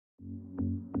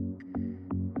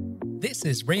This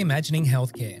is Reimagining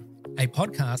Healthcare, a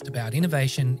podcast about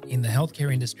innovation in the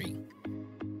healthcare industry.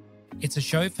 It's a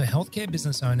show for healthcare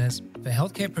business owners, for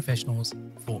healthcare professionals,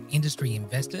 for industry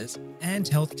investors, and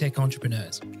health tech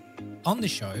entrepreneurs. On the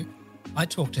show, I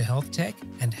talk to health tech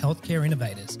and healthcare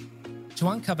innovators to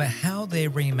uncover how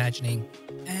they're reimagining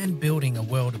and building a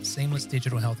world of seamless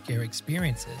digital healthcare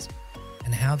experiences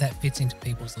and how that fits into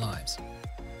people's lives.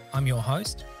 I'm your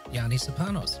host, Yanni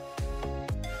Sopanos.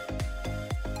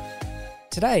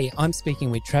 Today, I'm speaking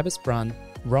with Travis Brunn,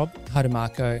 Rob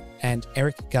Hadumako, and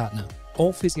Eric Gartner,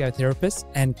 all physiotherapists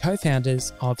and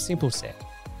co-founders of SimpleSet.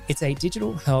 It's a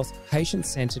digital health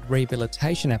patient-centered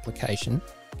rehabilitation application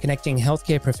connecting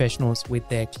healthcare professionals with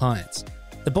their clients.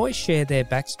 The boys share their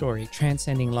backstory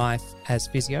transcending life as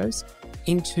physios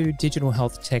into digital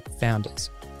health tech founders.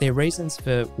 Their reasons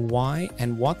for why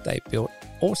and what they built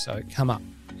also come up,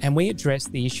 and we address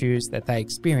the issues that they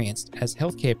experienced as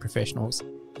healthcare professionals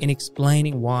in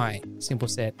explaining why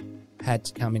SimpleSet had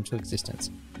to come into existence.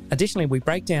 Additionally, we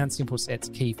break down SimpleSet's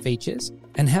key features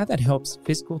and how that helps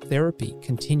physical therapy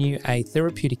continue a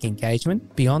therapeutic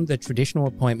engagement beyond the traditional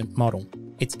appointment model,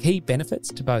 its key benefits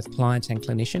to both client and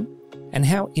clinician, and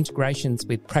how integrations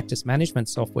with practice management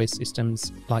software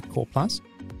systems like Core Plus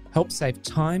help save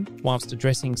time whilst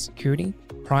addressing security,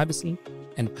 privacy,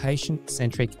 and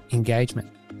patient-centric engagement.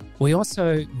 We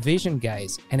also vision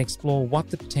gaze and explore what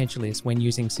the potential is when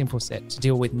using SimpleSet to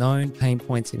deal with known pain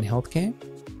points in healthcare.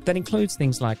 That includes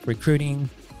things like recruiting,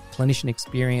 clinician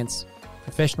experience,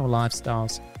 professional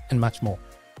lifestyles, and much more.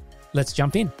 Let's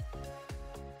jump in.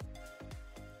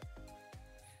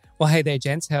 Well, hey there,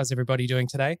 gents. How's everybody doing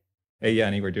today? Hey,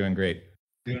 Yanni, we're doing great.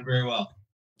 Doing very well.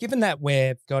 Given that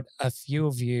we've got a few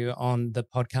of you on the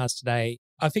podcast today,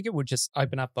 I figured we'll just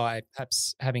open up by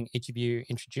perhaps having each of you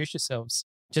introduce yourselves,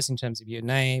 just in terms of your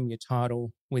name, your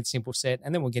title with SimpleSet,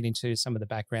 and then we'll get into some of the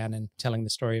background and telling the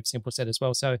story of SimpleSet as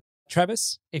well. So,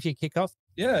 Travis, if you kick off.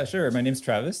 Yeah, sure. My name's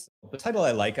Travis. The title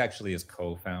I like actually is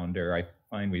co-founder. I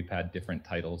find we've had different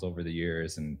titles over the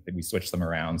years and we switch them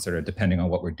around sort of depending on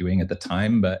what we're doing at the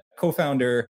time. But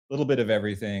co-founder, a little bit of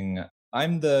everything.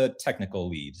 I'm the technical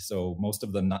lead. So most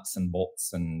of the nuts and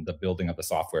bolts and the building of the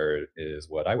software is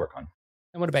what I work on.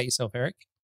 And what about yourself, Eric?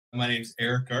 My name's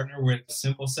Eric Gartner with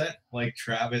SimpleSet. Like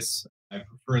Travis, I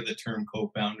prefer the term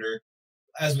co-founder.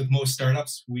 As with most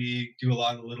startups, we do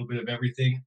a little bit of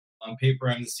everything. On paper,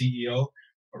 I'm the CEO,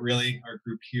 but really our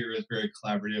group here is very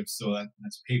collaborative, so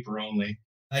that's paper only.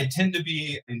 I tend to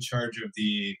be in charge of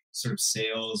the sort of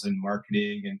sales and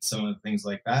marketing and some of the things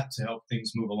like that to help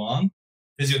things move along.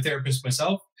 Physiotherapist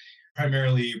myself,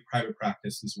 primarily private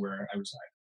practice is where I reside.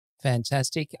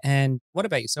 Fantastic. And what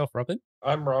about yourself, Robert?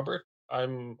 I'm Robert.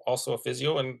 I'm also a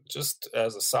physio, and just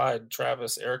as a side,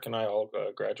 Travis, Eric, and I all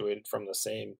graduated from the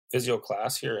same physio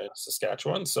class here in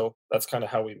Saskatchewan, so that's kind of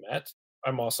how we met.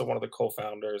 I'm also one of the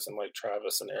co-founders, and like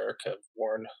Travis and Eric have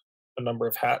worn a number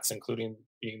of hats, including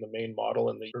being the main model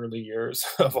in the early years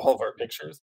of all of our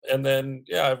pictures. And then,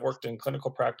 I've worked in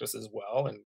clinical practice as well,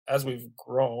 and as we've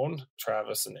grown,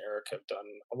 Travis and Eric have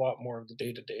done a lot more of the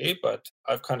day-to-day, but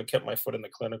I've kind of kept my foot in the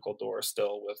clinical door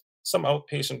still with some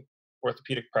outpatient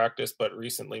orthopedic practice, but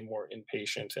recently more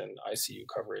inpatient and ICU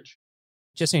coverage.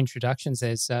 Just introductions,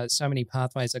 there's so many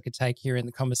pathways I could take here in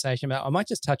the conversation, but I might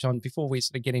just touch on before we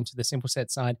sort of get into the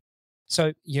SimpleSet side.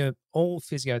 So you're all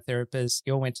physiotherapists,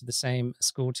 you all went to the same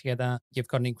school together, you've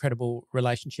got an incredible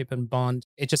relationship and bond.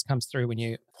 It just comes through when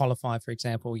you qualify, for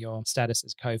example, your status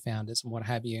as co-founders and what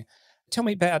have you. Tell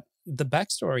me about the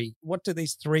backstory. What do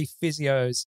these three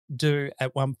physios do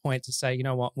at one point to say, you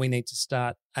know what, we need to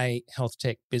start a health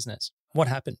tech business? What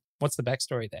happened? What's the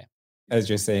backstory there? As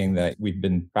you're saying that we've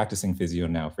been practicing physio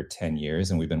now for 10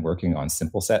 years and we've been working on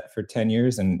SimpleSet for 10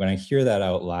 years. And when I hear that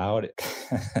out loud, it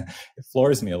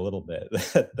floors me a little bit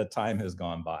that the time has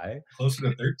gone by. Closer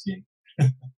to 13.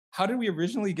 How did we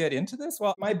originally get into this?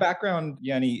 Well, my background,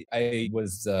 Yanni, I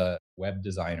was a web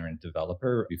designer and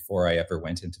developer before I ever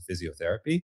went into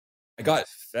physiotherapy. I got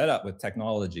fed up with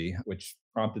technology, which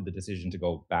prompted the decision to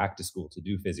go back to school to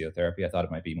do physiotherapy. I thought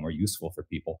it might be more useful for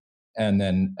people. And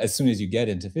then as soon as you get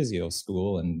into physio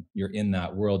school and you're in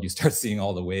that world, you start seeing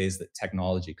all the ways that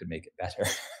technology could make it better.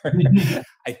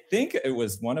 I think it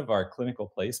was one of our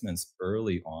clinical placements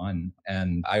early on.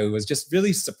 And I was just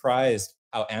really surprised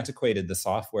how antiquated the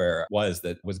software was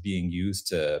that was being used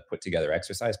to put together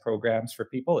exercise programs for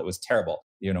people. It was terrible.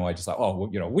 I just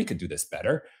thought, we could do this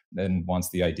better. Then once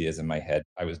the idea is in my head,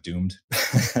 I was doomed.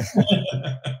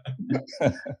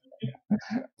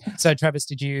 So, Travis,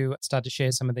 did you start to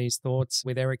share some of these thoughts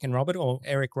with Eric and Robert, or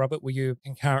Eric, Robert, were you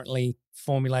concurrently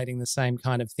formulating the same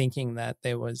kind of thinking that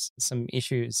there was some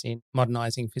issues in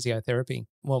modernizing physiotherapy?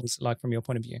 What was it like from your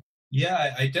point of view?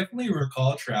 Yeah, I definitely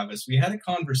recall, Travis. We had a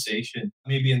conversation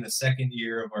maybe in the second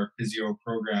year of our physio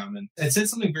program, and it said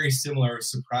something very similar. I was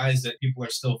surprised that people are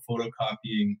still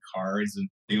photocopying cards and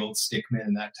the old stickman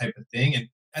and that type of thing. And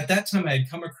at that time, I had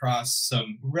come across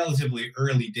some relatively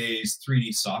early days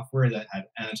 3D software that had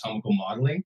anatomical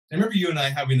modeling. I remember you and I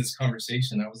having this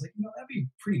conversation. I was like, that'd be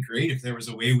pretty great if there was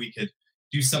a way we could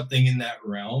do something in that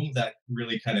realm that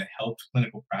really kind of helped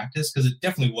clinical practice, because it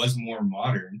definitely was more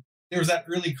modern. There was that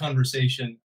early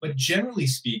conversation, but generally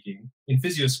speaking, in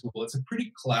physio school, it's a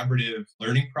pretty collaborative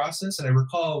learning process. And I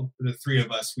recall the three of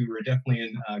us, we were definitely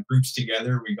in groups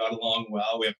together. We got along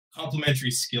well. We have complementary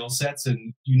skill sets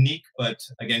and unique, but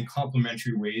again,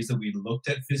 complementary ways that we looked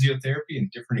at physiotherapy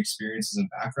and different experiences and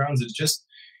backgrounds. It just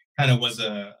kind of was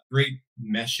a great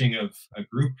meshing of a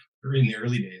group in the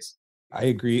early days. I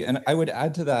agree. And I would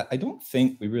add to that, I don't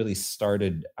think we really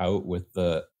started out with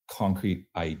the concrete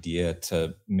idea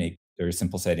to make Very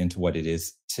Simple Set into what it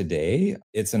is today.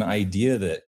 It's an idea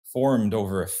that formed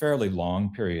over a fairly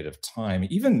long period of time.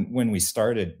 Even when we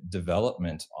started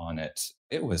development on it,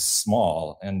 it was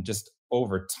small, and just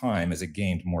over time, as it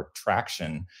gained more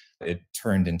traction, it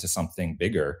turned into something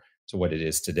bigger to what it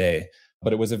is today.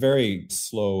 But it was a very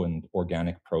slow and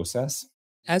organic process.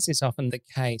 As is often the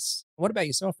case, what about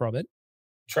yourself, Robert?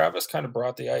 Travis kind of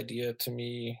brought the idea to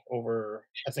me over,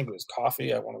 I think it was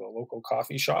coffee at one of the local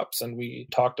coffee shops. And we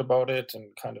talked about it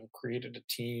and kind of created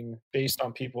a team based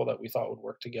on people that we thought would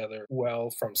work together well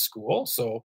from school.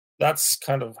 So that's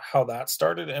kind of how that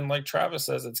started. And like Travis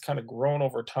says, it's kind of grown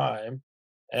over time.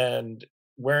 And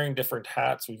wearing different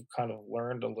hats, we've kind of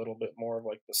learned a little bit more of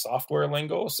like the software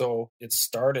lingo. So it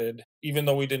started, even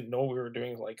though we didn't know we were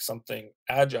doing like something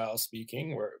agile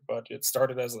speaking, but it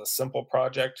started as a simple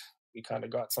project. We kind of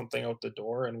got something out the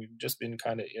door, and we've just been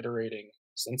kind of iterating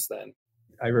since then.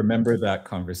 I remember that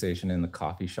conversation in the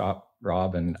coffee shop,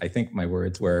 Rob, and I think my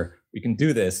words were, we can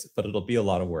do this, but it'll be a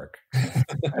lot of work.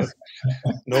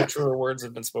 No truer words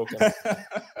have been spoken.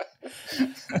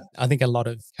 I think a lot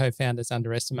of co-founders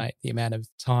underestimate the amount of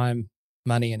time,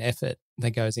 money, and effort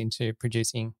that goes into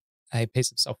producing a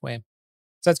piece of software.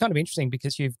 So it's kind of interesting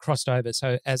because you've crossed over.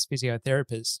 So as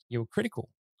physiotherapists, you're critical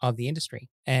of the industry,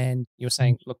 and you're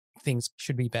saying, look, things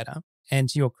should be better. And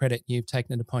to your credit, you've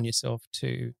taken it upon yourself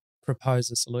to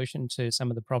propose a solution to some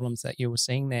of the problems that you were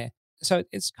seeing there. So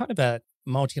it's kind of a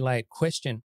multi-layered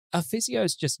question. Are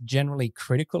physios just generally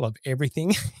critical of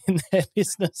everything in their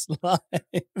business life?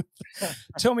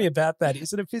 Tell me about that.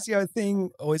 Is it a physio thing,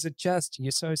 or is it just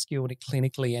you're so skilled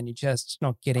clinically and you're just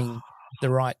not getting the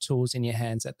right tools in your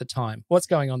hands at the time? What's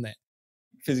going on there?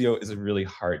 Physio is a really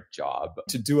hard job.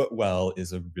 To do it well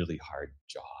is a really hard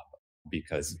job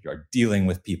because you're dealing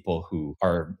with people who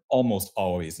are almost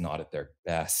always not at their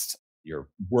best. You're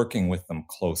working with them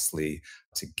closely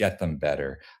to get them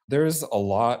better. There's a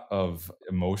lot of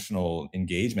emotional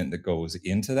engagement that goes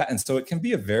into that. And so it can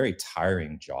be a very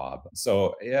tiring job.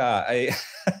 So yeah,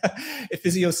 if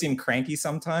physios seem cranky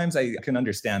sometimes, I can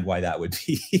understand why that would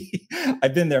be.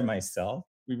 I've been there myself.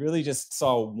 We really just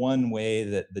saw one way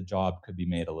that the job could be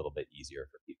made a little bit easier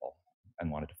for people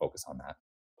and wanted to focus on that.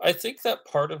 I think that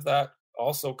part of that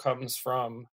also comes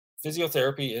from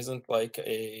physiotherapy isn't like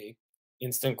a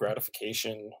instant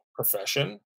gratification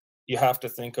profession. You have to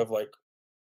think of like,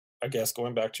 I guess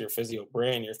going back to your physio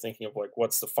brain, you're thinking of like,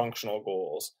 what's the functional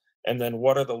goals? And then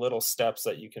what are the little steps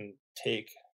that you can take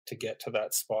to get to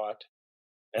that spot?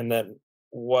 And then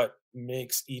what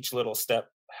makes each little step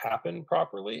happen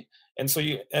properly? And so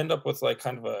you end up with like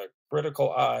kind of a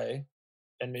critical eye,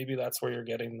 and maybe that's where you're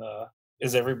getting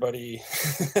is everybody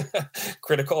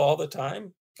critical all the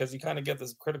time? Because you kind of get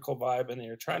this critical vibe, and then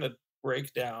you're trying to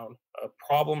break down a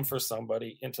problem for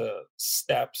somebody into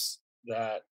steps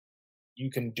that you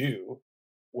can do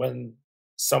when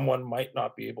someone might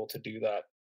not be able to do that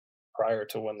prior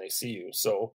to when they see you.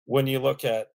 So when you look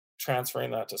at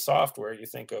transferring that to software, you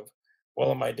think of,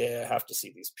 well, in my day, I have to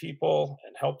see these people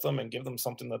and help them and give them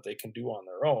something that they can do on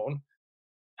their own.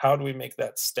 How do we make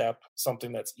that step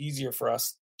something that's easier for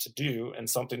us to do and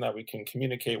something that we can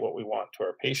communicate what we want to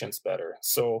our patients better?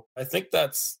 So I think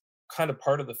that's kind of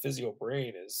part of the physio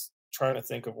brain, is trying to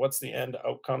think of what's the end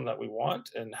outcome that we want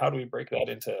and how do we break that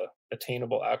into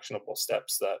attainable, actionable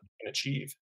steps that we can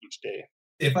achieve each day.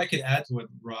 If I could add to what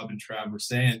Rob and Trav were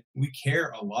saying, we care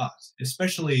a lot,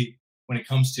 especially when it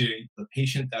comes to the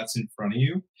patient that's in front of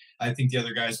you. I think the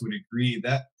other guys would agree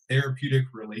that therapeutic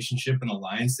relationship and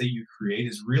alliance that you create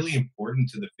is really important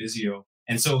to the physio.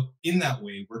 And so in that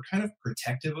way, we're kind of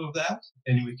protective of that.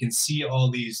 And we can see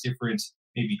all these different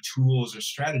maybe tools or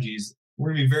strategies.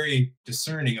 We're going to be very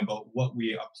discerning about what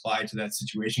we apply to that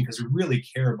situation because we really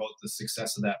care about the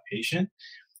success of that patient.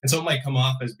 And so it might come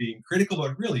off as being critical,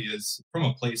 but it really is from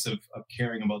a place of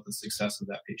caring about the success of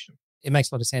that patient. It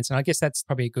makes a lot of sense. And I guess that's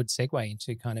probably a good segue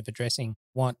into kind of addressing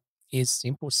what is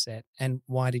SimpleSet and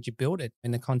why did you build it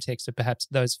in the context of perhaps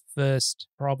those first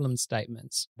problem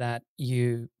statements that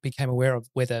you became aware of,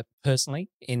 whether personally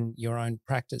in your own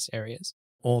practice areas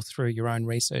or through your own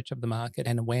research of the market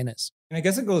and awareness. And I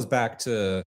guess it goes back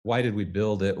to why did we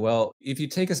build it? Well, if you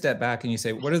take a step back and you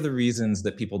say, what are the reasons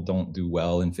that people don't do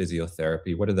well in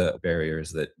physiotherapy? What are the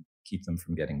barriers that keep them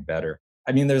from getting better?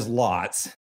 I mean, there's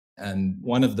lots. And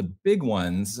one of the big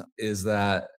ones is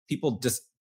that people just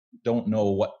don't know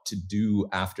what to do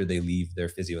after they leave their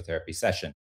physiotherapy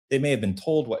session. They may have been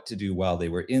told what to do while they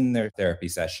were in their therapy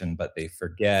session, but they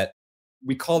forget.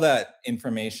 We call that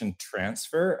information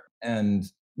transfer. And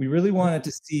we really wanted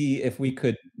to see if we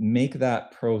could make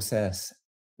that process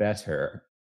better.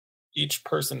 Each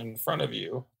person in front of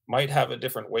you might have a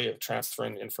different way of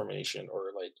transferring information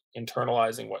or like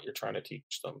internalizing what you're trying to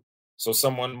teach them. So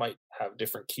someone might have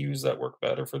different cues that work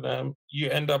better for them. You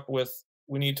end up with,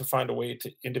 we need to find a way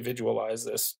to individualize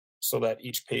this so that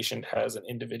each patient has an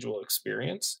individual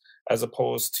experience, as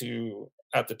opposed to,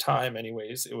 at the time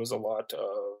anyways, it was a lot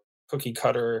of cookie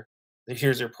cutter.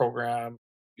 Here's your program,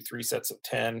 3 sets of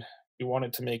 10. We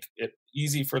wanted to make it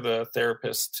easy for the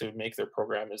therapist to make their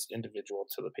program as individual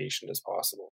to the patient as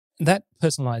possible. That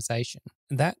personalization,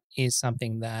 that is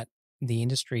something that the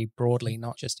industry broadly,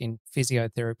 not just in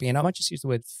physiotherapy, and I might just use the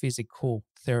word physical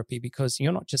therapy because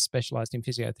you're not just specialized in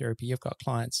physiotherapy. You've got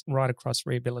clients right across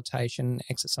rehabilitation,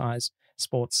 exercise,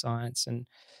 sports science, and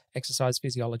exercise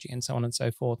physiology, and so on and so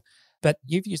forth. But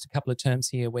you've used a couple of terms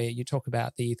here where you talk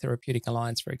about the therapeutic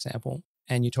alliance, for example,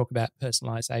 and you talk about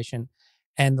personalization.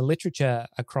 And the literature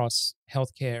across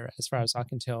healthcare, as far as I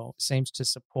can tell, seems to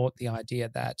support the idea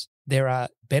that there are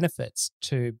benefits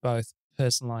to both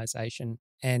personalization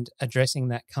and addressing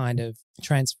that kind of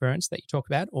transference that you talk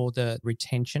about, or the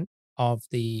retention of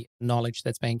the knowledge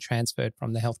that's being transferred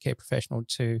from the healthcare professional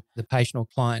to the patient or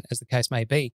client, as the case may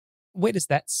be. Where does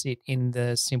that sit in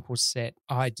the SimpleSet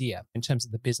idea in terms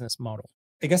of the business model?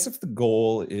 I guess if the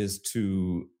goal is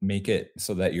to make it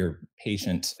so that your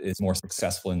patient is more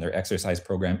successful in their exercise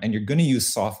program, and you're going to use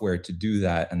software to do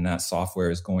that, and that software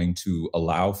is going to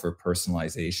allow for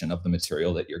personalization of the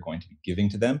material that you're going to be giving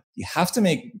to them, you have to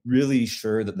make really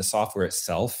sure that the software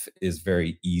itself is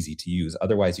very easy to use.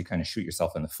 Otherwise, you kind of shoot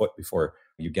yourself in the foot before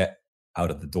you get out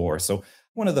of the door. So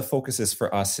one of the focuses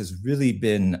for us has really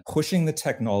been pushing the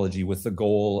technology with the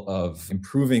goal of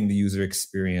improving the user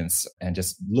experience and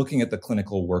just looking at the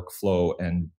clinical workflow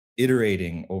and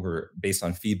iterating over based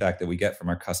on feedback that we get from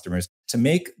our customers to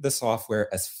make the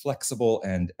software as flexible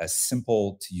and as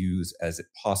simple to use as it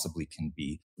possibly can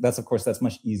be. That's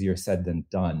much easier said than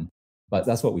done, but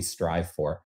that's what we strive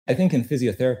for. I think in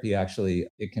physiotherapy, actually,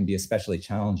 it can be especially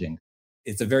challenging.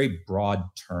 It's a very broad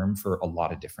term for a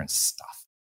lot of different stuff.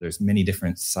 There's many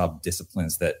different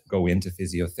sub-disciplines that go into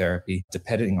physiotherapy.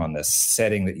 Depending on the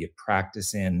setting that you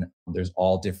practice in, there's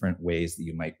all different ways that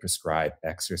you might prescribe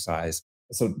exercise.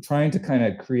 So trying to kind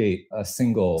of create a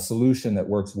single solution that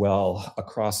works well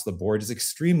across the board is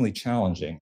extremely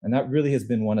challenging. And that really has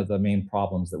been one of the main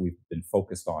problems that we've been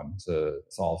focused on to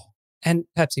solve. And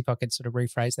perhaps if I could sort of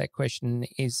rephrase that question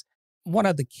is, what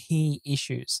are the key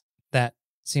issues that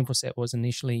SimpleSet was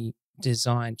initially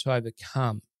designed to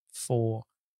overcome for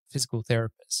physical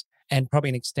therapists? And probably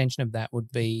an extension of that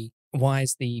would be, why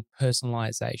is the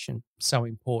personalization so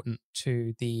important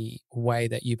to the way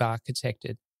that you've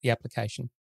architected the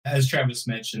application? As Travis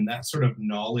mentioned, that sort of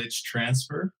knowledge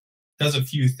transfer does a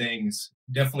few things.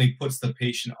 Definitely puts the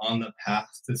patient on the path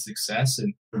to success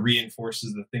and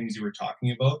reinforces the things you were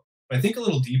talking about. But I think a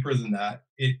little deeper than that,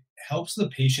 it helps the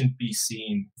patient be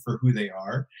seen for who they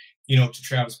are. To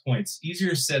Travis' point, it's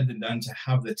easier said than done to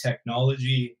have the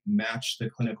technology match the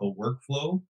clinical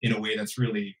workflow in a way that's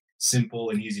really simple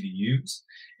and easy to use.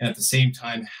 And at the same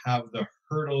time, have the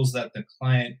hurdles that the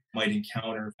client might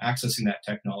encounter accessing that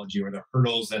technology, or the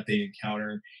hurdles that they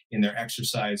encounter in their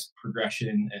exercise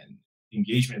progression and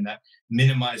engagement in that,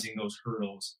 minimizing those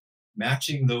hurdles.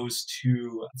 Matching those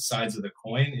two sides of the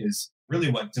coin is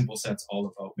really what SimpleSet's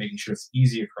all about, making sure it's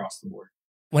easy across the board.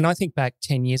 When I think back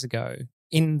 10 years ago,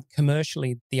 in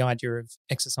commercially, the idea of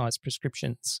exercise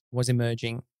prescriptions was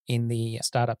emerging in the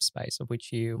startup space of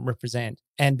which you represent.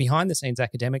 And behind the scenes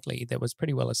academically, there was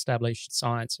pretty well established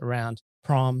science around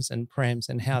proms and prems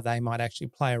and how they might actually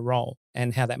play a role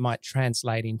and how that might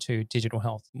translate into digital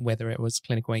health, whether it was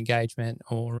clinical engagement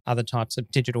or other types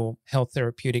of digital health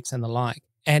therapeutics and the like.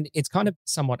 And it's kind of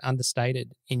somewhat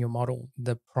understated in your model,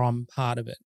 the prom part of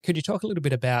it. Could you talk a little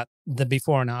bit about the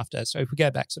before and after? So if we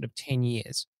go back sort of 10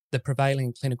 years, the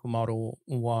prevailing clinical model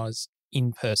was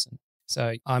in person.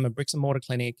 So I'm a bricks and mortar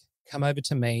clinic, come over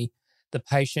to me. The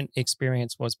patient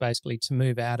experience was basically to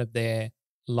move out of their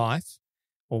life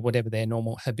or whatever their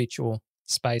normal habitual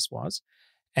space was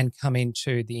and come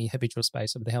into the habitual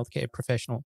space of the healthcare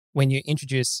professional. When you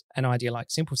introduce an idea like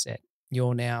SimpleSet,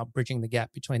 you're now bridging the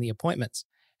gap between the appointments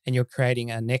and you're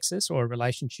creating a nexus or a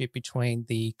relationship between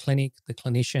the clinic, the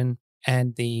clinician,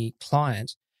 and the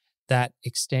client that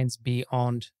extends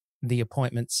beyond the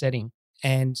appointment setting.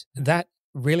 And that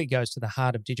really goes to the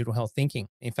heart of digital health thinking.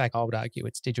 In fact, I would argue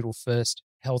it's digital first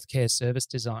healthcare service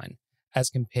design as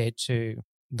compared to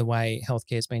the way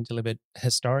healthcare has been delivered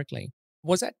historically.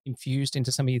 Was that infused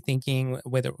into some of your thinking,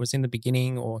 whether it was in the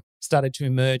beginning or started to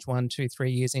emerge 1, 2,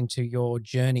 3 years into your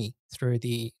journey through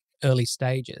the early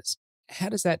stages? How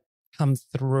does that come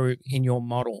through in your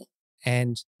model?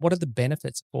 And what are the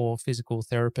benefits for physical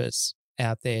therapists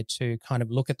out there to kind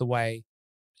of look at the way,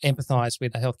 empathize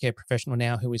with a healthcare professional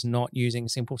now who is not using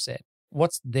SimpleSet?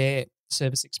 What's their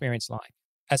service experience like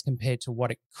as compared to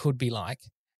what it could be like?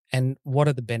 And what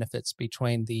are the benefits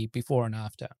between the before and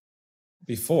after?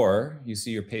 Before, you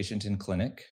see your patient in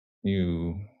clinic,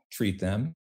 you treat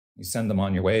them, you send them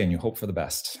on your way, and you hope for the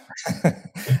best.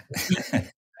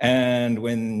 And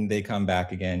when they come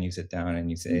back again, you sit down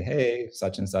and you say, hey,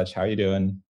 such and such, how are you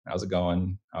doing? How's it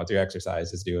going? How's your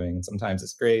exercises doing? And sometimes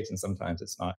it's great and sometimes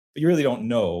it's not. But you really don't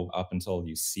know up until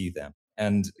you see them.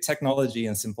 And technology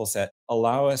and SimpleSet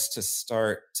allow us to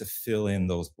start to fill in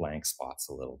those blank spots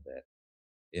a little bit.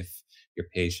 If your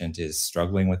patient is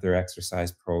struggling with their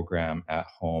exercise program at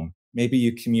home, maybe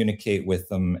you communicate with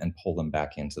them and pull them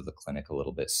back into the clinic a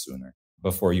little bit sooner.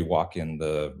 Before you walk in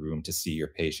the room to see your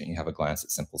patient, you have a glance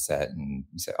at SimpleSet and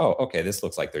you say, oh, okay, this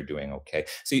looks like they're doing okay.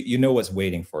 So you know what's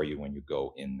waiting for you when you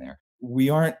go in there. We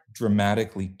aren't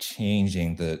dramatically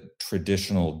changing the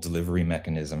traditional delivery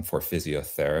mechanism for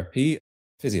physiotherapy.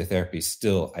 Physiotherapy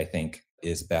still, I think,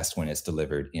 is best when it's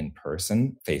delivered in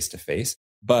person, face to face.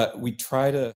 But we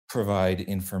try to provide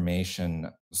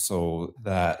information so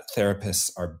that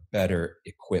therapists are better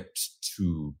equipped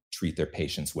to treat their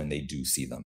patients when they do see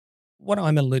them. What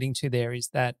I'm alluding to there is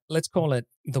that let's call it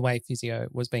the way physio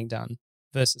was being done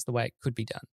versus the way it could be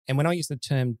done. And when I use the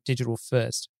term digital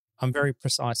first, I'm very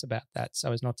precise about that.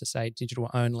 So as not to say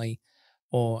digital only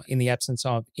or in the absence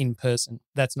of in person.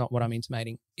 That's not what I'm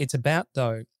intimating. It's about,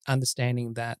 though,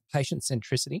 understanding that patient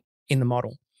centricity in the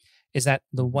model is that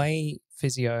the way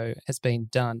physio has been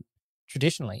done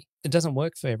traditionally, it doesn't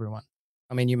work for everyone.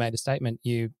 I mean, you made a statement,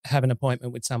 you have an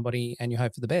appointment with somebody and you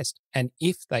hope for the best. And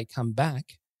if they come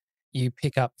back, you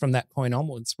pick up from that point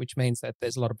onwards, which means that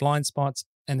there's a lot of blind spots.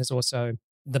 And there's also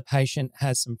the patient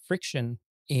has some friction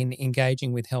in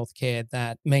engaging with healthcare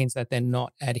that means that they're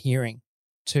not adhering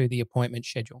to the appointment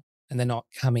schedule and they're not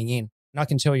coming in. And I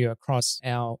can tell you across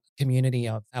our community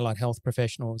of allied health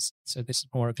professionals, so this is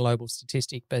more a global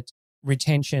statistic, but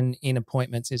retention in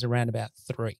appointments is around about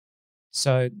 3.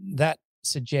 So that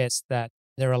suggests that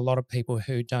there are a lot of people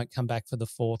who don't come back for the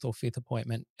 4th or 5th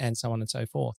appointment and so on and so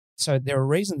forth. So there are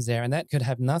reasons there, and that could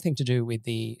have nothing to do with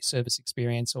the service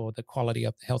experience or the quality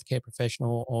of the healthcare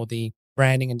professional or the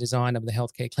branding and design of the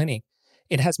healthcare clinic.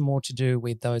 It has more to do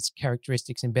with those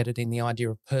characteristics embedded in the idea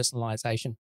of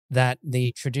personalization that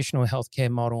the traditional healthcare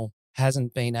model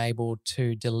hasn't been able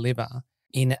to deliver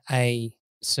in a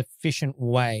sufficient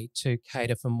way to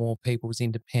cater for more people's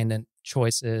independent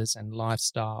choices and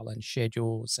lifestyle and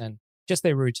schedules and just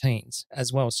their routines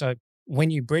as well. So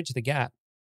when you bridge the gap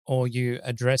or you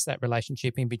address that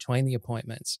relationship in between the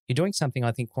appointments, you're doing something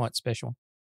I think quite special,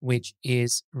 which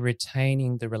is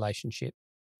retaining the relationship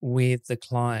with the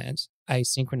client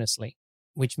asynchronously,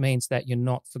 which means that you're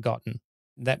not forgotten.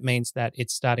 That means that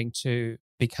it's starting to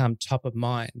become top of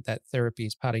mind, that therapy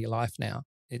is part of your life now.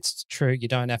 It's true, you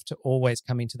don't have to always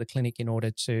come into the clinic in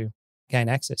order to gain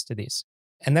access to this.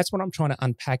 And that's what I'm trying to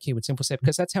unpack here with SimpleSet,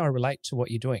 because that's how I relate to what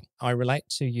you're doing. I relate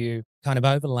to you kind of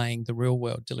overlaying the real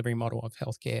world delivery model of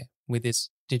healthcare with this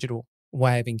digital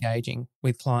way of engaging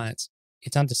with clients.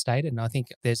 It's understated, and I think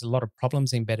there's a lot of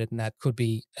problems embedded in that could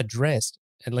be addressed,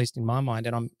 at least in my mind.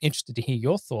 And I'm interested to hear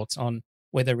your thoughts on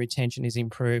whether retention is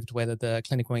improved, whether the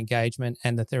clinical engagement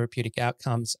and the therapeutic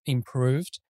outcomes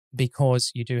improved,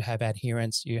 because you do have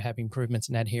adherence, you have improvements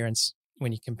in adherence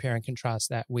when you compare and contrast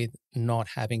that with not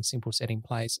having SimpleSet in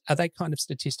place. Are they kind of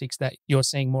statistics that you're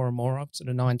seeing more and more of sort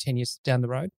of 9, 10 years down the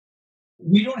road?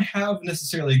 We don't have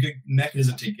necessarily a good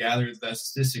mechanism to gather the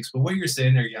statistics, but what you're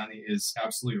saying there, Yanni, is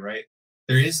absolutely right.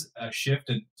 There is a shift,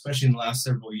 and especially in the last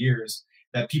several years,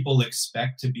 that people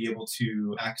expect to be able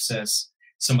to access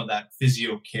some of that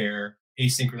physio care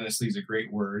asynchronously is a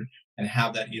great word, and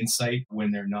have that insight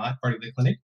when they're not part of the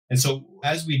clinic. And so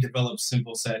as we develop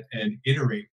Simple Set and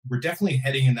iterate, we're definitely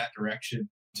heading in that direction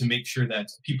to make sure that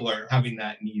people are having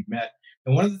that need met.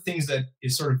 And one of the things that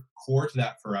is sort of core to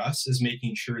that for us is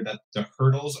making sure that the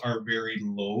hurdles are very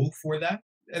low for that.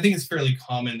 I think it's fairly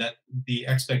common that the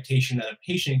expectation that a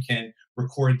patient can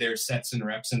record their sets and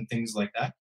reps and things like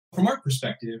that. From our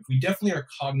perspective, we definitely are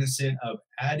cognizant of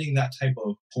adding that type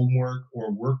of homework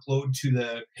or workload to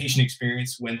the patient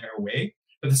experience when they're away.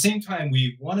 But at the same time,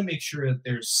 we want to make sure that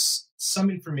there's some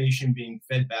information being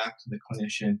fed back to the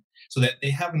clinician so that they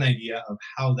have an idea of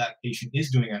how that patient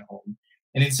is doing at home.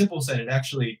 And in Simple Set, it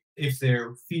actually, if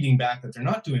they're feeding back that they're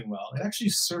not doing well, it actually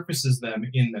surfaces them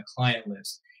in the client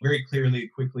list. Very clearly,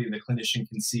 quickly, the clinician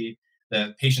can see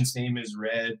the patient's name is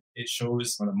red. It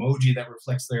shows an emoji that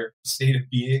reflects their state of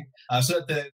being, so that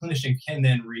the clinician can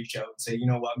then reach out and say, you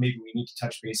know what, maybe we need to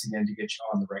touch base again to get you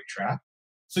on the right track.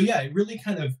 So yeah, it really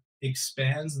kind of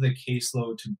expands the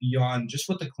caseload to beyond just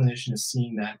what the clinician is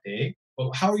seeing that day,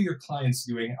 but how are your clients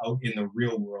doing out in the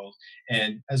real world?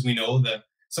 And as we know,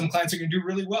 some clients are going to do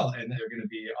really well and they're going to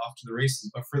be off to the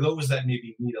races. But for those that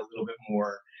maybe need a little bit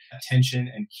more attention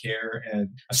and care and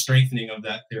a strengthening of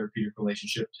that therapeutic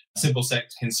relationship, Simple Set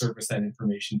can surface that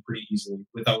information pretty easily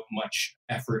without much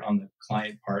effort on the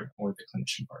client part or the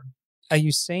clinician part. Are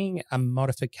you seeing a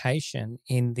modification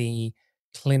in the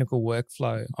clinical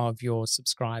workflow of your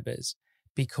subscribers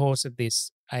because of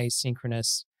this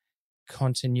asynchronous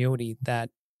continuity that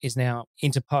is now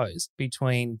interposed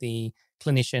between the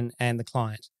clinician and the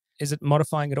client? Is it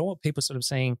modifying at all? Are people sort of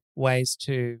seeing ways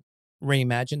to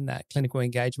reimagine that clinical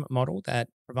engagement model that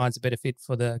provides a better fit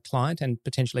for the client and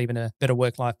potentially even a better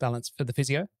work-life balance for the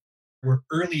physio? We're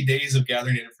early days of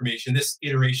gathering information. This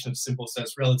iteration of Simple Set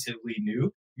is relatively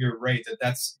new. You're right that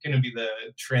that's going to be the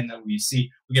trend that we see.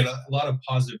 We get a lot of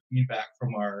positive feedback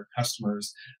from our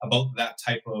customers about that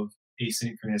type of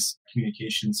asynchronous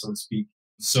communication, so to speak.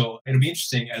 So it'll be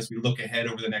interesting as we look ahead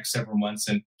over the next several months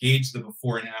and gauge the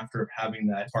before and after of having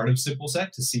that part of Simple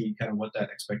Set to see kind of what that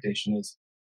expectation is.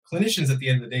 Clinicians at the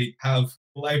end of the day have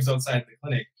lives outside the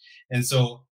clinic. And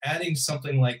so adding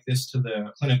something like this to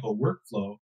the clinical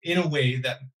workflow in a way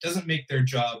that doesn't make their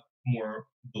job more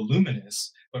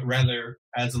voluminous, but rather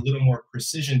adds a little more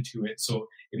precision to it. So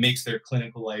it makes their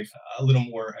clinical life a little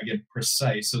more, again,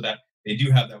 precise so that they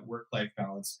do have that work-life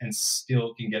balance and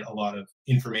still can get a lot of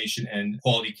information and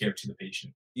quality care to the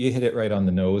patient. You hit it right on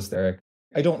the nose there.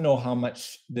 I don't know how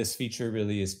much this feature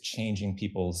really is changing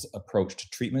people's approach to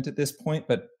treatment at this point,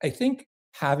 but I think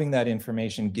having that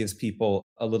information gives people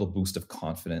a little boost of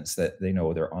confidence that they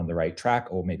know they're on the right track,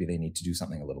 or maybe they need to do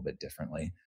something a little bit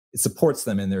differently. It supports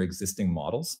them in their existing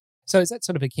models. So is that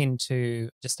sort of akin to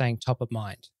just staying top of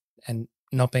mind and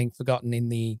not being forgotten in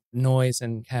the noise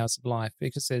and chaos of life?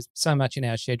 Because there's so much in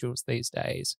our schedules these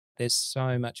days. There's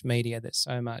so much media, there's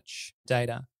so much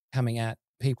data coming at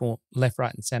people left,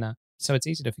 right, and center. So it's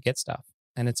easy to forget stuff,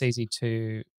 and it's easy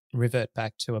to revert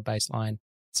back to a baseline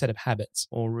set of habits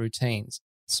or routines.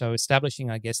 So establishing,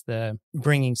 I guess,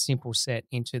 bringing Simple Set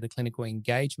into the clinical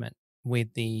engagement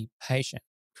with the patient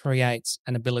creates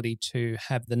an ability to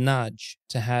have the nudge,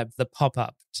 to have the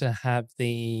pop-up, to have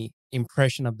the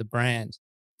impression of the brand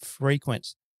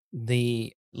frequent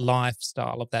the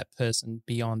lifestyle of that person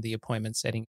beyond the appointment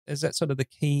setting. Is that sort of the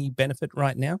key benefit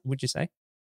right now, would you say?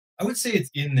 I would say it's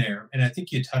in there, and I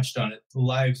think you touched on it. The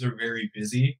lives are very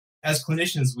busy. As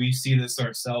clinicians, we see this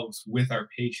ourselves with our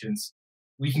patients.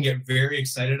 We can get very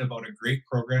excited about a great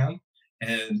program,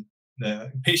 and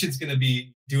the patient's going to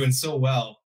be doing so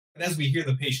well. And as we hear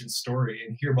the patient's story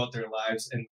and hear about their lives,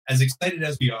 and as excited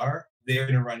as we are, they're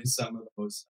going to run into some of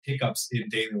those hiccups in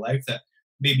daily life that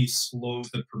maybe slows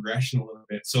the progression a little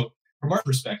bit. So from our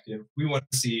perspective, we want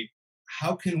to see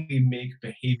how can we make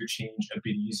behavior change a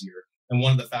bit easier. And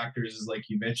one of the factors is, like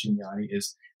you mentioned, Yanni,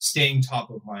 is staying top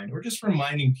of mind or just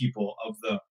reminding people of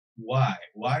the why.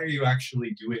 Why are you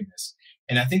actually doing this?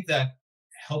 And I think that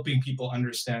helping people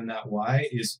understand that why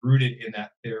is rooted in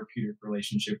that therapeutic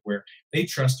relationship where they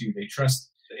trust you, they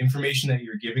trust the information that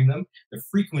you're giving them, the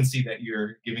frequency that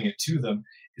you're giving it to them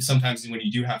is sometimes when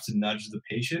you do have to nudge the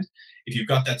patient. If you've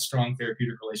got that strong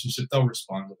therapeutic relationship, they'll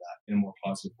respond to that in a more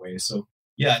positive way. So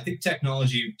yeah, I think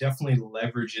technology definitely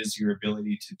leverages your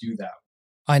ability to do that.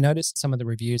 I noticed some of the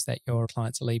reviews that your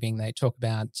clients are leaving. They talk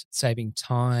about saving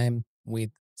time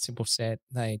with Simple Set.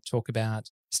 They talk about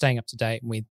staying up to date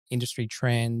with industry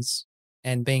trends.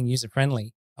 and being user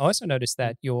friendly. I also noticed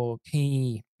that your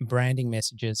key branding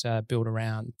messages are built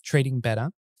around treating better,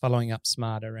 following up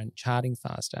smarter, and charting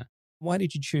faster. Why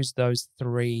did you choose those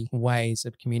three ways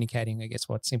of communicating, I guess,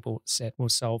 what Simple Set will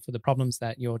solve for the problems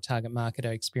that your target market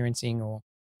are experiencing or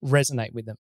resonate with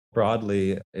them?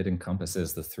 Broadly, it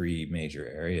encompasses the three major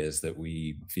areas that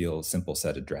we feel Simple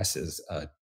Set addresses.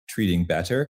 Treating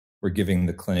better, we're giving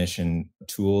the clinician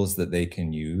tools that they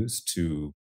can use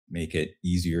to make it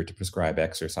easier to prescribe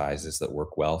exercises that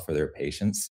work well for their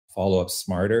patients. Follow up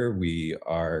smarter, we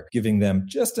are giving them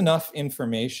just enough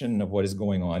information of what is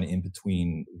going on in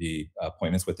between the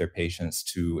appointments with their patients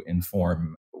to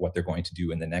inform what they're going to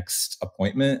do in the next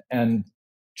appointment. And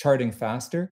charting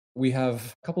faster, we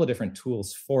have a couple of different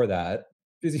tools for that.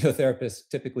 Physiotherapists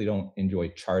typically don't enjoy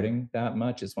charting that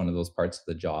much. It's one of those parts of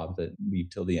the job that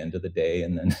leave till the end of the day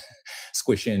and then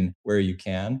squish in where you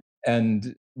can.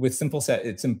 And with Simple Set,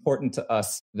 it's important to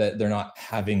us that they're not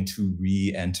having to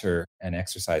re-enter an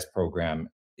exercise program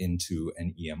into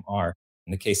an EMR.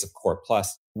 In the case of Core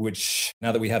Plus, which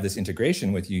now that we have this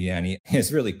integration with you, Yanni,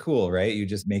 is really cool, right? You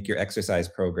just make your exercise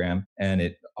program and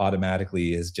it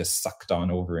automatically is just sucked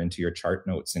on over into your chart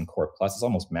notes in Core Plus. It's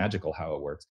almost magical how it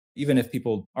works. Even if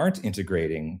people aren't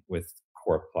integrating with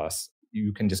Core Plus,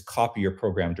 you can just copy your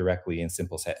program directly in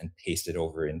Simple Set and paste it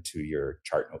over into your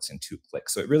chart notes in 2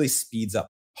 clicks. So it really speeds up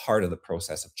part of the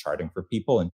process of charting for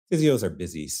people. And physios are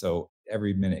busy, so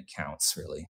every minute counts,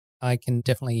 really. I can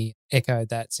definitely echo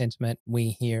that sentiment.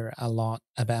 We hear a lot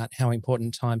about how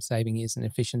important time saving is and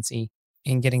efficiency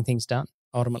in getting things done.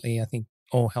 Ultimately, I think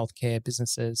all healthcare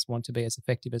businesses want to be as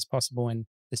effective as possible, and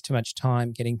there's too much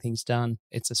time getting things done.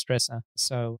 It's a stressor.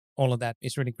 So all of that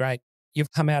is really great.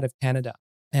 You've come out of Canada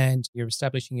and you're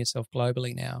establishing yourself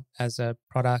globally now as a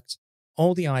product.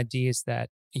 All the ideas that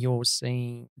you're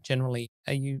seeing generally,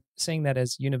 are you seeing that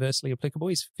as universally applicable?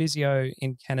 Is physio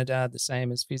in Canada the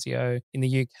same as physio in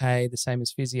the UK, the same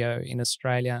as physio in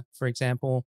Australia, for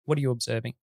example? What are you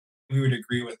observing? We would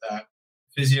agree with that.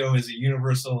 Physio is a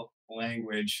universal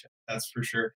language, that's for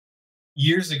sure.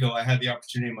 Years ago, I had the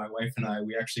opportunity, my wife and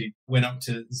we actually went out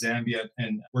to Zambia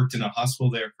and worked in a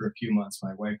hospital there for a few months.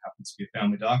 My wife happens to be a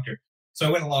family doctor. So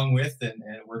I went along with and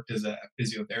worked as a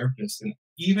physiotherapist. And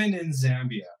even in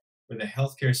Zambia, where the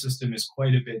healthcare system is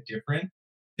quite a bit different,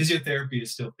 physiotherapy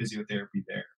is still physiotherapy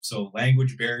there. So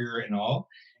language barrier and all,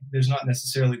 there's not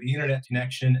necessarily the internet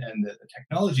connection and the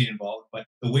technology involved, but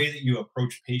the way that you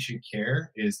approach patient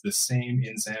care is the same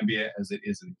in Zambia as it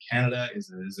is in Canada, as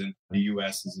it is in the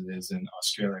US, as it is in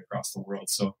Australia, across the world.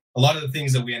 So a lot of the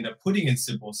things that we end up putting in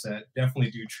Simple Set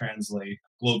definitely do translate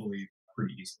globally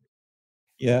pretty easily.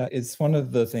 Yeah, it's one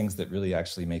of the things that really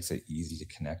actually makes it easy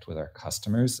to connect with our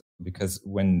customers, because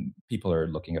when people are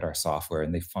looking at our software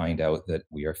and they find out that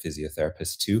we are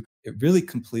physiotherapists too, it really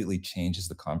completely changes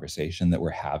the conversation that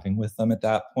we're having with them at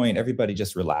that point. Everybody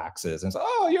just relaxes and says,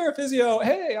 "Oh, you're a physio.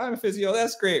 Hey, I'm a physio.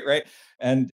 That's great," right?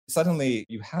 And suddenly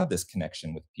you have this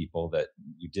connection with people that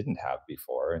you didn't have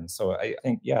before. And so I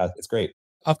think, yeah, it's great.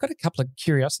 I've got a couple of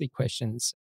curiosity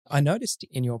questions. I noticed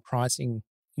in your pricing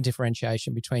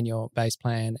differentiation between your base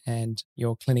plan and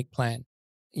your clinic plan,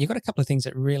 you got a couple of things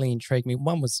that really intrigued me.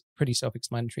 One was pretty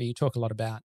self-explanatory. You talk a lot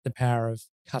about the power of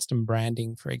custom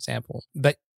branding, for example.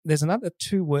 But there's another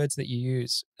 2 words that you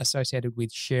use associated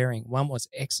with sharing. One was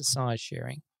exercise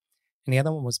sharing, and the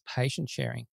other one was patient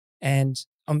sharing. And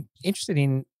I'm interested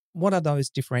in, what are those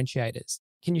differentiators?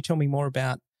 Can you tell me more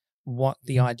about what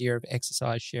the idea of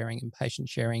exercise sharing and patient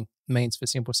sharing means for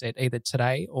Simple Set, either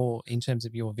today or in terms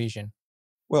of your vision?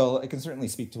 Well, I can certainly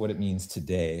speak to what it means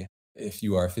today. If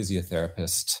you are a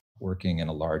physiotherapist working in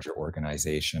a larger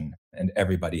organization and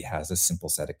everybody has a Simple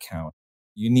Set account,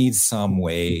 you need some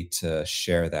way to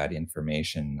share that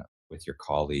information with your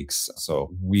colleagues.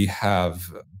 So we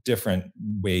have different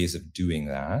ways of doing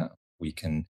that. We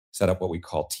can set up what we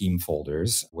call team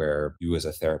folders, where you as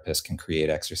a therapist can create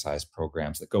exercise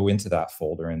programs that go into that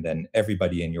folder. And then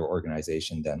everybody in your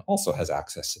organization then also has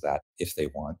access to that if they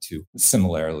want to.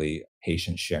 Similarly,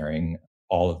 patient sharing,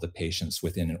 all of the patients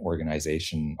within an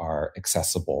organization are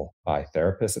accessible by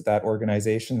therapists at that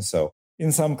organization. So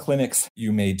in some clinics,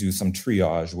 you may do some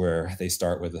triage where they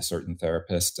start with a certain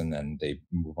therapist and then they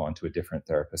move on to a different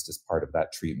therapist as part of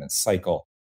that treatment cycle.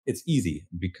 It's easy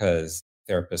because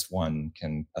therapist 1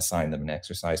 can assign them an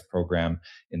exercise program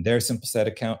in their Simple Set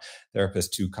account.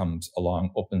 Therapist 2 comes along,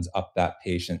 opens up that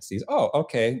patient, sees, oh,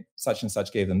 okay, such and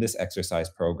such gave them this exercise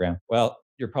program. Well,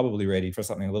 you're probably ready for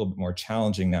something a little bit more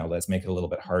challenging now. Let's make it a little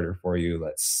bit harder for you.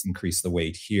 Let's increase the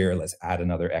weight here. Let's add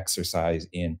another exercise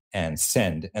in and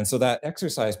send. And so that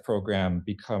exercise program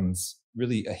becomes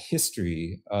really a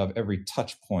history of every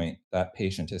touch point that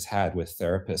patient has had with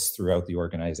therapists throughout the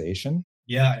organization.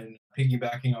 Yeah, and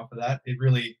piggybacking off of that, it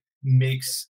really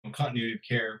makes continuity of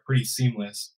care pretty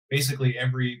seamless. Basically,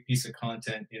 every piece of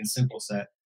content in SimpleSet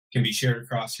can be shared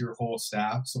across your whole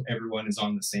staff so everyone is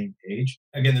on the same page.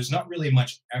 Again, there's not really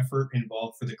much effort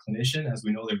involved for the clinician, as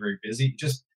we know they're very busy. It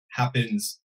just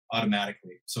happens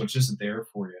automatically. So it's just there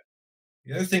for you.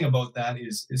 The other thing about that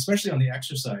is, especially on the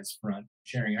exercise front,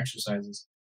 sharing exercises,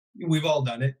 we've all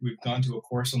done it. We've gone to a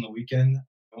course on the weekend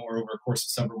or over a course of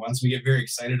several months. We get very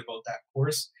excited about that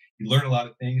course. You learn a lot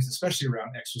of things, especially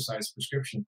around exercise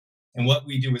prescription. And what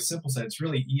we do with SimpleSet, it's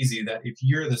really easy that if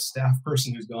you're the staff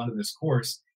person who's gone to this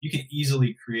course, you can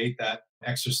easily create that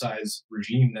exercise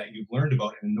regime that you've learned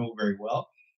about and know very well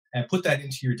and put that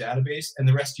into your database. And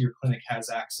the rest of your clinic has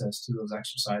access to those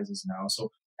exercises now. So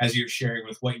as you're sharing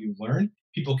with what you've learned,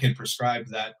 people can prescribe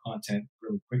that content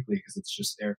really quickly because it's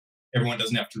just there. Everyone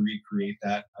doesn't have to recreate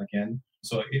that again.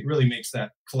 So it really makes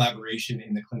that collaboration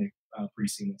in the clinic pretty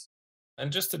seamless.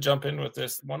 And just to jump in with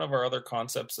this, one of our other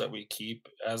concepts that we keep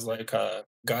as like a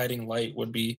guiding light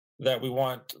would be that we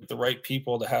want the right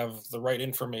people to have the right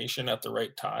information at the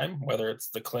right time, whether it's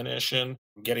the clinician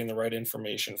getting the right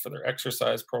information for their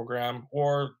exercise program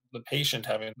or the patient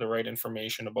having the right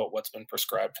information about what's been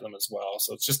prescribed to them as well.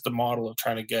 So it's just the model of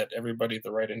trying to get everybody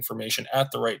the right information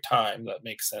at the right time that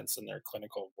makes sense in their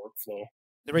clinical workflow.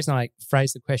 The reason I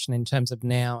phrase the question in terms of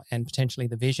now and potentially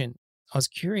the vision, I was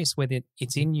curious whether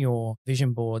it's in your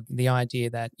vision board, the idea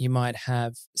that you might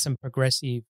have some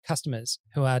progressive customers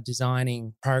who are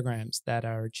designing programs that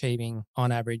are achieving,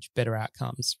 on average, better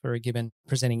outcomes for a given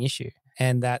presenting issue,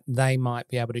 and that they might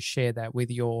be able to share that with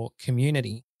your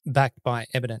community, backed by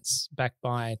evidence, backed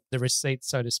by the receipts,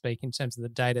 so to speak, in terms of the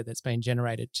data that's been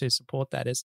generated to support that.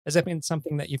 Has that been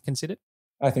something that you've considered?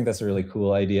 I think that's a really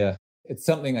cool idea. It's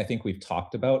something I think we've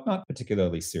talked about, not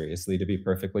particularly seriously, to be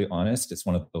perfectly honest. It's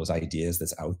one of those ideas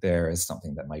that's out there as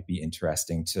something that might be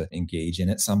interesting to engage in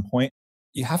at some point.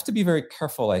 You have to be very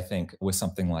careful, I think, with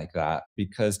something like that,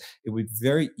 because it would be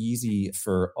very easy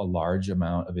for a large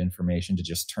amount of information to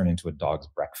just turn into a dog's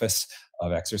breakfast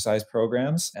of exercise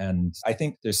programs. And I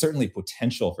think there's certainly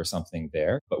potential for something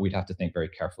there, but we'd have to think very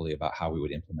carefully about how we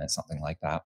would implement something like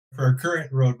that. For our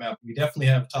current roadmap, we definitely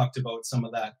have talked about some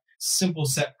of that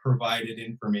SimpleSet provided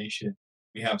information.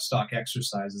 We have stock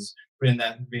exercises, but in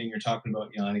that vein, you're talking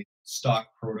about, Yanni, stock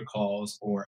protocols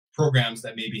or programs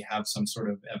that maybe have some sort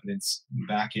of evidence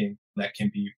backing that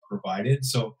can be provided.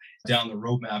 So down the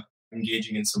roadmap,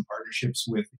 engaging in some partnerships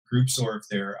with groups, or if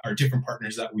there are different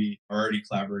partners that we are already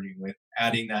collaborating with,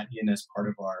 adding that in as part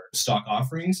of our stock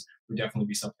offerings would definitely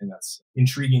be something that's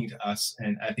intriguing to us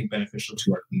and I think beneficial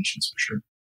to our clinicians for sure.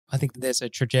 I think there's a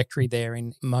trajectory there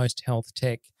in most health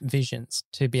tech visions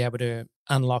to be able to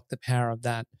unlock the power of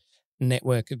that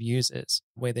network of users,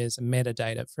 where there's a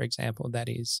metadata, for example, that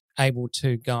is able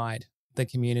to guide the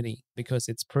community because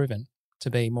it's proven to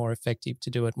be more effective to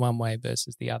do it one way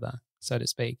versus the other, so to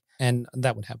speak. And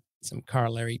that would have some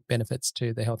corollary benefits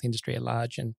to the health industry at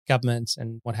large and governments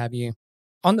and what have you.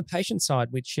 On the patient side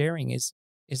with sharing, is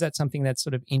that something that's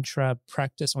sort of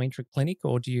intra-practice or intra-clinic,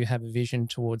 or do you have a vision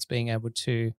towards being able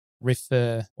to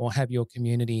refer or have your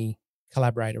community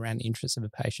collaborate around the interests of a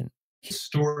patient?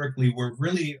 Historically, we're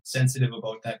really sensitive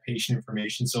about that patient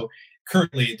information. So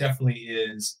currently, it definitely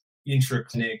is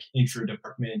intra-clinic,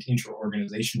 intra-department,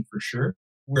 intra-organization for sure.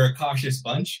 We're a cautious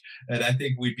bunch, and I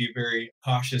think we'd be very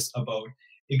cautious about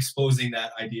exposing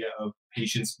that idea of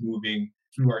patients moving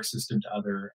through our system to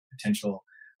other potential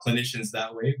clinicians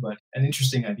that way, but an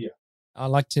interesting idea. I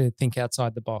like to think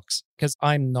outside the box because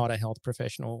I'm not a health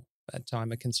professional, but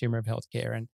I'm a consumer of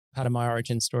healthcare. And part of my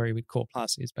origin story with Core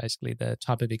Plus is basically the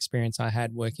type of experience I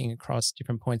had working across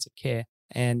different points of care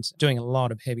and doing a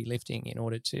lot of heavy lifting in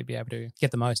order to be able to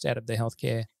get the most out of the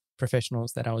healthcare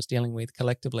professionals that I was dealing with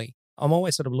collectively. I'm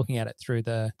always sort of looking at it through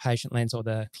the patient lens or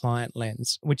the client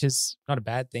lens, which is not a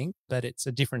bad thing, but it's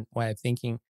a different way of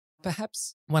thinking.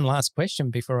 Perhaps one last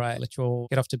question before I let you all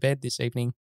get off to bed this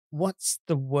evening. What's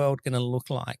the world going to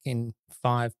look like in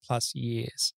 5+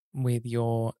 years with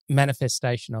your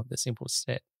manifestation of the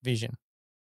SimpleSet vision?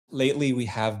 Lately, we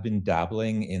have been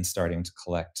dabbling in starting to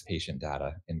collect patient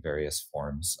data in various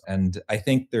forms. And I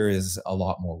think there is a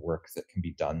lot more work that can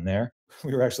be done there.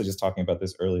 We were actually just talking about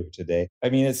this earlier today. I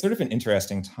mean, it's sort of an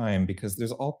interesting time because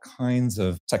there's all kinds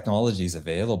of technologies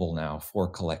available now for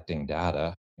collecting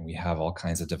data. We have all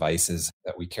kinds of devices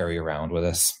that we carry around with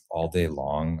us all day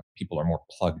long. People are more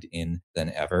plugged in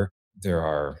than ever. There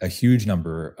are a huge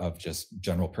number of just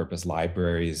general purpose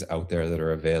libraries out there that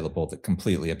are available that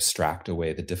completely abstract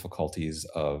away the difficulties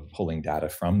of pulling data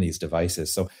from these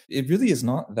devices. So it really is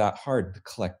not that hard to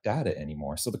collect data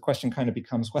anymore. So the question kind of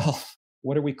becomes, well,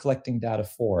 what are we collecting data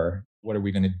for? What are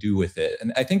we going to do with it?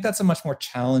 And I think that's a much more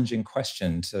challenging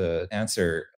question to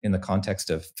answer in the context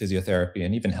of physiotherapy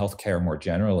and even healthcare more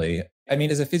generally. I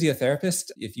mean, as a physiotherapist,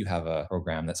 if you have a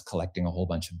program that's collecting a whole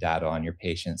bunch of data on your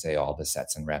patient, say all the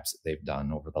sets and reps that they've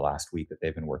done over the last week that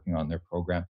they've been working on their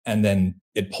program, and then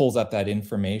it pulls up that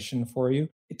information for you,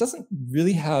 it doesn't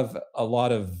really have a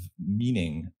lot of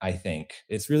meaning, I think.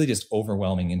 It's really just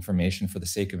overwhelming information for the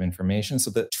sake of information. So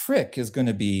the trick is going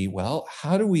to be, well,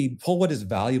 how do we pull what is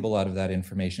valuable out of that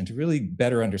information to really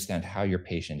better understand how your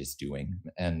patient is doing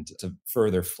and to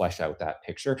further flesh out that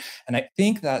picture? And I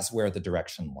think that's where the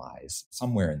direction lies,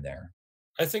 somewhere in there.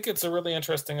 I think it's a really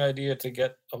interesting idea to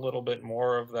get a little bit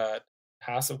more of that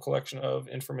passive collection of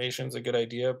information is a good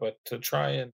idea, but to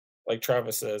try and, like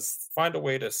Travis says, find a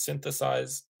way to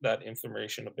synthesize that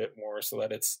information a bit more so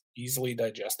that it's easily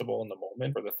digestible in the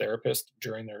moment for the therapist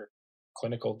during their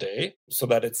clinical day, so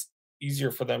that it's easier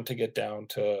for them to get down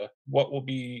to what will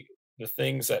be the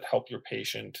things that help your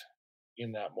patient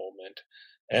in that moment.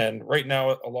 And right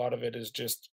now, a lot of it is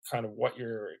just kind of what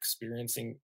you're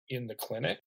experiencing in the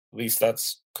clinic. At least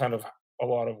that's kind of a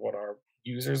lot of what our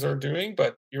users are doing.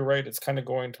 But you're right, it's kind of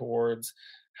going towards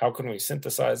how can we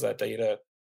synthesize that data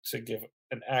to give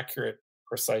an accurate,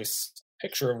 precise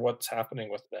picture of what's happening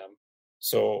with them.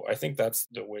 So I think that's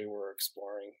the way we're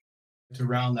exploring. To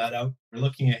round that out, we're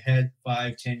looking ahead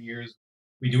 5, 10 years.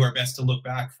 We do our best to look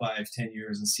back 5, 10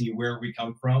 years and see where we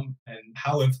come from and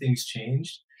how have things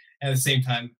changed. And at the same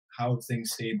time, how have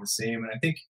things stayed the same. And I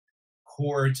think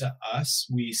core to us,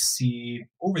 we see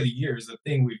over the years, the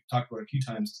thing we've talked about a few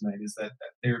times tonight is that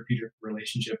therapeutic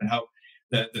relationship and how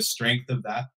the strength of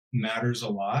that matters a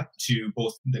lot to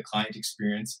both the client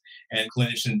experience and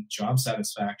clinician job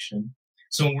satisfaction.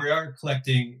 So when we are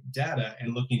collecting data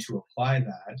and looking to apply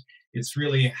that, it's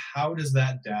really how does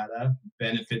that data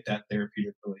benefit that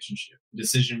therapeutic relationship,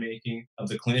 decision making of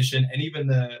the clinician and even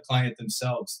the client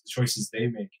themselves, the choices they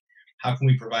make. How can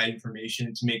we provide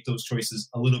information to make those choices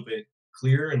a little bit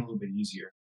clearer and a little bit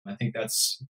easier? I think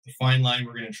that's the fine line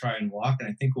we're going to try and walk, and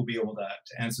I think we'll be able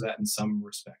to answer that in some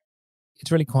respect.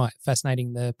 It's really quite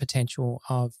fascinating, the potential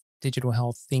of digital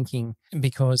health thinking,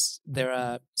 because there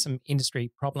are some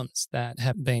industry problems that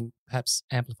have been perhaps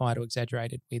amplified or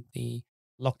exaggerated with the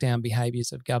lockdown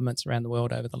behaviours of governments around the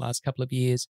world over the last couple of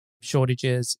years,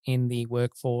 shortages in the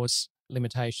workforce,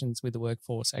 limitations with the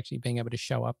workforce actually being able to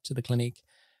show up to the clinic,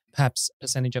 perhaps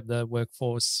percentage of the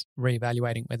workforce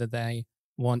reevaluating whether they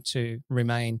want to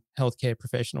remain healthcare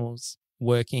professionals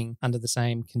working under the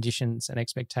same conditions and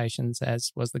expectations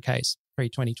as was the case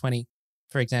pre-2020,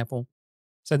 for example.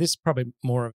 So this is probably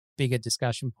more of a bigger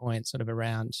discussion point sort of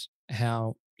around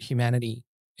how humanity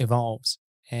evolves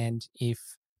and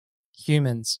if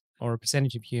humans or a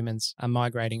percentage of humans are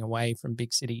migrating away from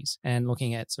big cities and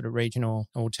looking at sort of regional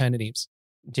alternatives,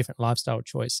 different lifestyle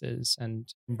choices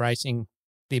and embracing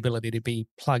the ability to be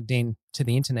plugged in to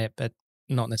the internet, but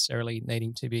not necessarily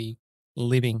needing to be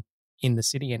living in the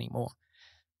city anymore,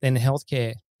 then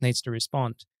healthcare needs to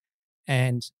respond.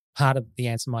 And part of the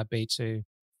answer might be to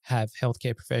have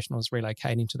healthcare professionals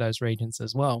relocating to those regions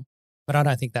as well. But I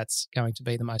don't think that's going to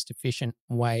be the most efficient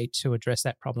way to address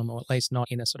that problem, or at least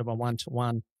not in a sort of a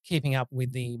one-to-one, keeping up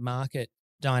with the market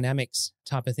dynamics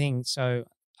type of thing. So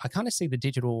I kind of see the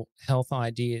digital health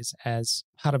ideas as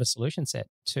part of a solution set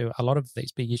to a lot of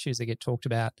these big issues that get talked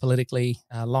about politically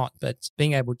a lot. But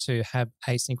being able to have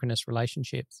asynchronous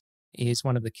relationships is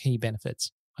one of the key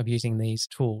benefits of using these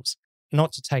tools,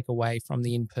 not to take away from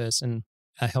the in-person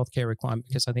healthcare requirement,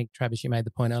 because I think, Travis, you made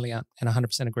the point earlier, and I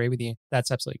 100% agree with you.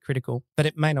 That's absolutely critical, but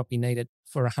it may not be needed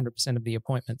for 100% of the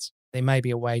appointments. There may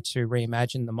be a way to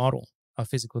reimagine the model of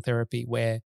physical therapy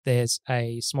where there's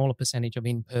a smaller percentage of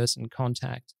in-person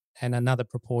contact and another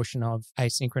proportion of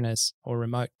asynchronous or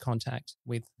remote contact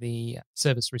with the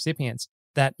service recipients.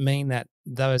 That mean that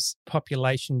those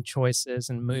population choices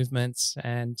and movements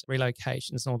and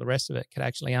relocations and all the rest of it could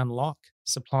actually unlock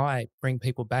supply, bring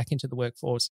people back into the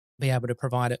workforce, be able to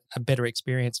provide a better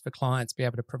experience for clients, be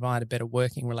able to provide a better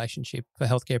working relationship for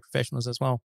healthcare professionals as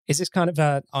well. Is this kind of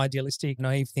an idealistic,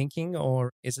 naive thinking,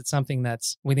 or is it something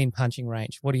that's within punching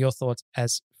range? What are your thoughts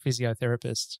as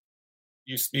physiotherapists?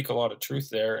 You speak a lot of truth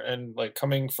there. And like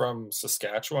coming from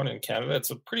Saskatchewan in Canada,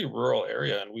 it's a pretty rural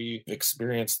area. And we've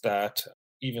experienced that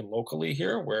even locally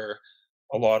here, where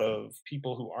a lot of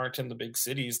people who aren't in the big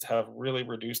cities have really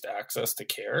reduced access to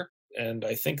care. And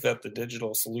I think that the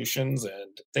digital solutions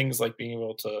and things like being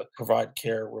able to provide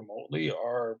care remotely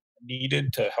are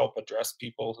needed to help address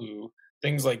people who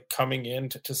things like coming in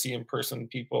to see in person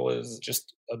people is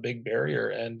just a big barrier.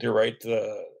 And you're right,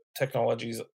 the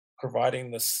technologies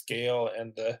providing the scale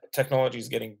and the technology is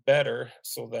getting better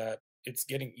so that it's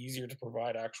getting easier to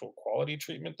provide actual quality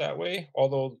treatment that way.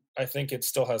 Although I think it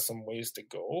still has some ways to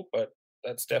go, but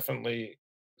that's definitely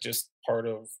just part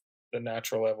of the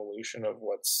natural evolution of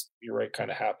what's, you're right, kind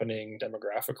of happening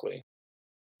demographically.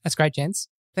 That's great, gents.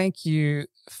 Thank you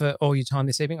for all your time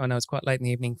this evening. I know it's quite late in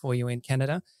the evening for you in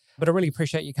Canada, but I really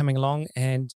appreciate you coming along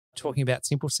and talking about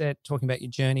SimpleSet, talking about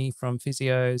your journey from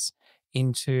physios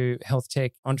into health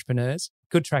tech entrepreneurs.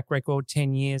 Good track record,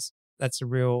 10 years. That's a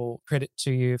real credit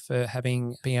to you for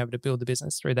being able to build the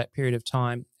business through that period of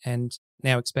time and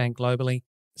now expand globally.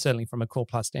 Certainly from a Core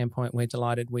Plus standpoint, we're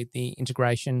delighted with the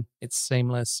integration. It's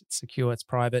seamless, it's secure, it's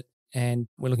private, and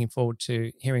we're looking forward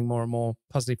to hearing more and more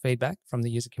positive feedback from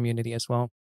the user community as well.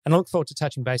 And I look forward to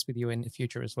touching base with you in the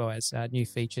future as well as new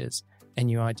features and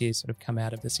new ideas sort of come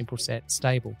out of the SimpleSet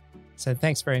stable. So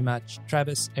thanks very much,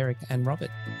 Travis, Eric, and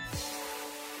Robert.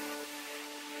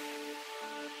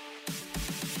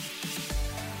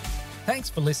 Thanks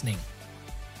for listening.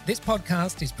 This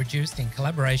podcast is produced in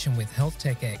collaboration with Health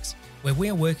Tech X, where we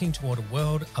are working toward a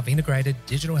world of integrated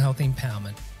digital health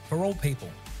empowerment for all people.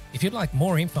 If you'd like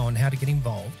more info on how to get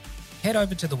involved, head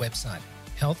over to the website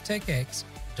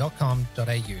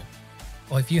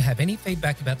healthtechx.com.au. Or if you have any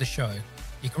feedback about the show,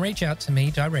 you can reach out to me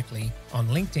directly on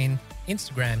LinkedIn,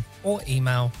 Instagram, or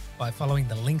email by following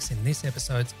the links in this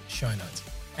episode's show notes.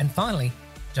 And finally,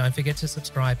 don't forget to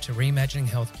subscribe to Reimagining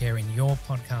Healthcare in your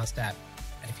podcast app.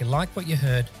 And if you like what you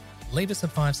heard, leave us a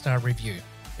 5-star review.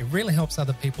 It really helps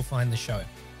other people find the show.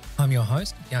 I'm your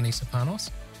host, Yanni Sopanos,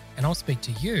 and I'll speak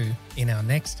to you in our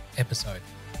next episode.